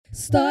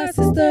Star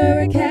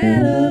Sister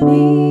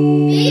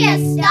Academy. Be a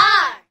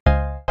star!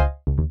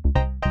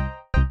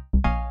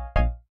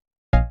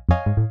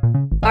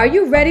 Are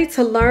you ready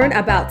to learn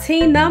about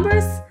teen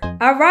numbers?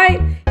 All right,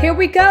 here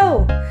we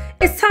go.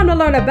 It's time to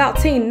learn about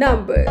teen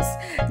numbers.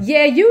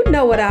 Yeah, you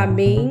know what I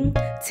mean.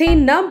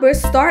 Teen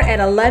numbers start at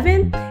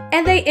 11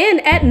 and they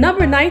end at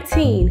number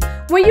 19.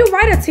 When you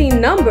write a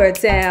teen number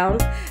down,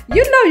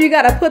 you know you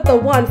gotta put the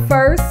 1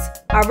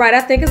 first. All right,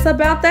 I think it's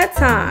about that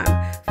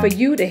time for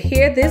you to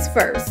hear this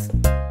verse.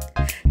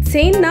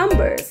 Teen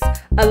numbers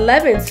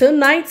 11 to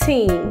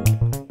 19.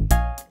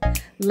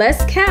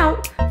 Let's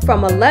count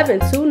from 11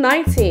 to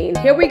 19.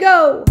 Here we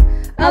go.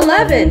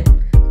 11,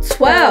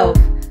 12,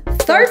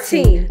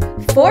 13,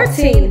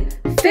 14,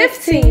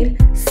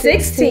 15,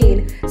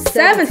 16,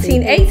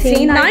 17,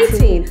 18,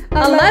 19.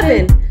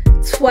 11,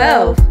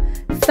 12,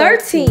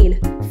 13,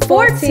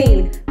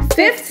 14,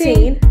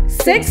 15,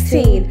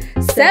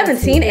 16,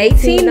 17,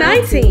 18,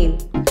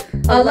 19.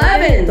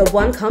 11, the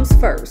 1 comes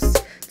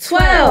first.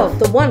 12,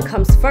 the 1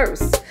 comes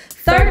first.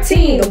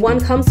 13, the 1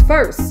 comes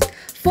first.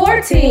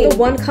 14, the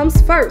 1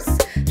 comes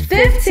first.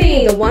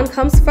 15, the 1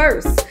 comes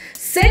first.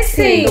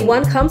 16, the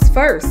 1 comes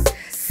first.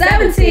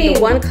 17, the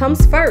 1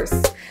 comes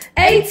first.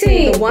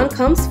 18, the 1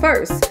 comes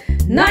first.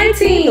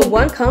 19, the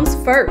 1 comes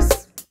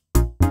first.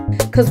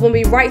 Cause when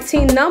we write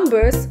teen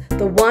numbers,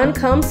 the 1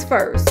 comes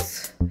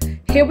first.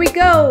 Here we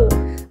go.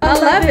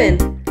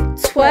 11,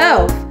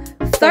 12,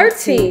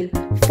 13,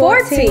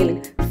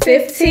 14,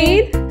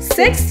 15,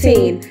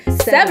 16,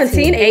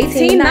 17,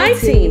 18,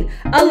 19.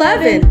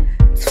 11,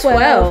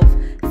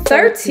 12,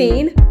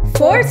 13,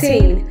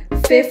 14,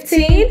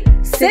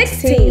 15,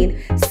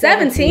 16,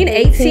 17,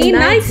 18,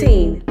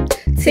 19.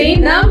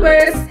 Teen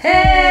numbers,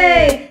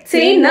 hey,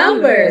 teen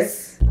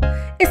numbers.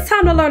 It's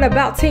time to learn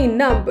about teen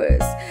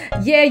numbers.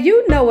 Yeah,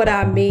 you know what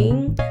I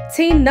mean.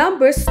 Teen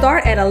numbers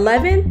start at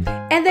 11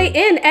 and they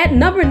end at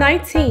number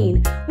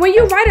 19. When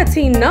you write a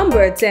teen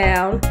number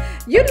down,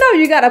 you know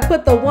you gotta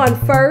put the 1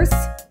 first.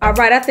 All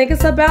right, I think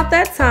it's about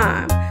that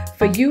time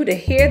for you to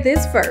hear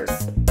this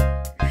verse.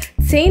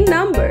 Teen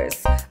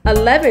numbers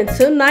 11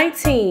 to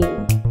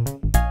 19.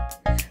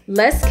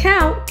 Let's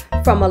count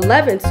from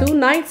 11 to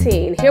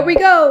 19. Here we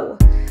go.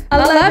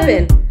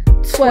 11,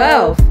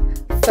 12,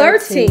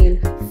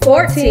 13,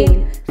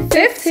 14,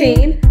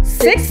 15,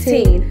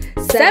 16,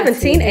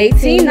 17,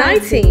 18,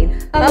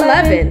 19.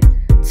 11,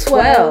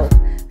 12,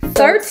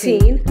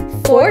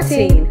 13,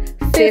 14,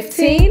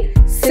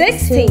 15,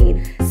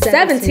 16,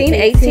 17,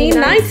 18,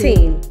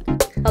 19.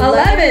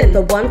 11,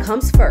 the 1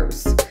 comes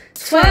first.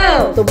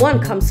 12, the 1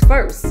 comes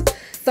first.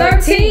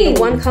 13, the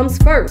 1 comes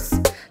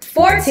first.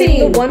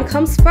 14, the 1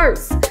 comes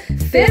first.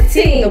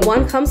 15, the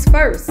 1 comes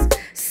first.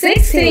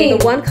 16,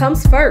 the 1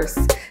 comes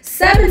first.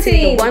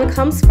 17, the 1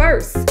 comes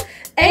first.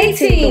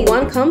 18, the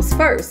 1 comes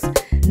first.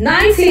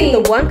 19,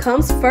 the 1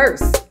 comes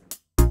first.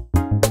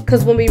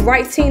 Cause when we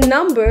write teen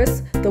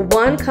numbers, the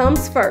 1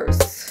 comes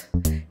first.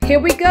 Here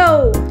we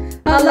go.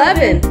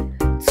 11,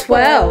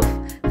 12,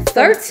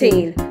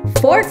 13,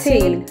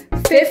 14,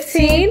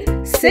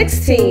 15,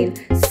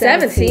 16,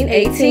 17,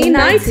 18,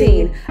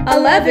 19.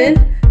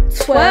 11,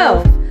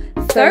 12,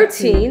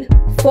 13,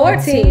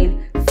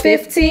 14,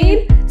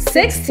 15,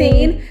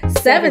 16,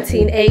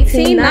 17,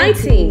 18,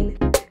 19.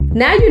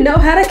 Now you know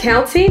how to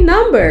count teen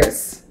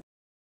numbers.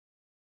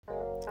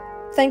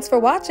 Thanks for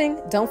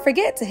watching. Don't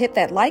forget to hit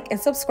that like and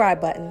subscribe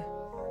button.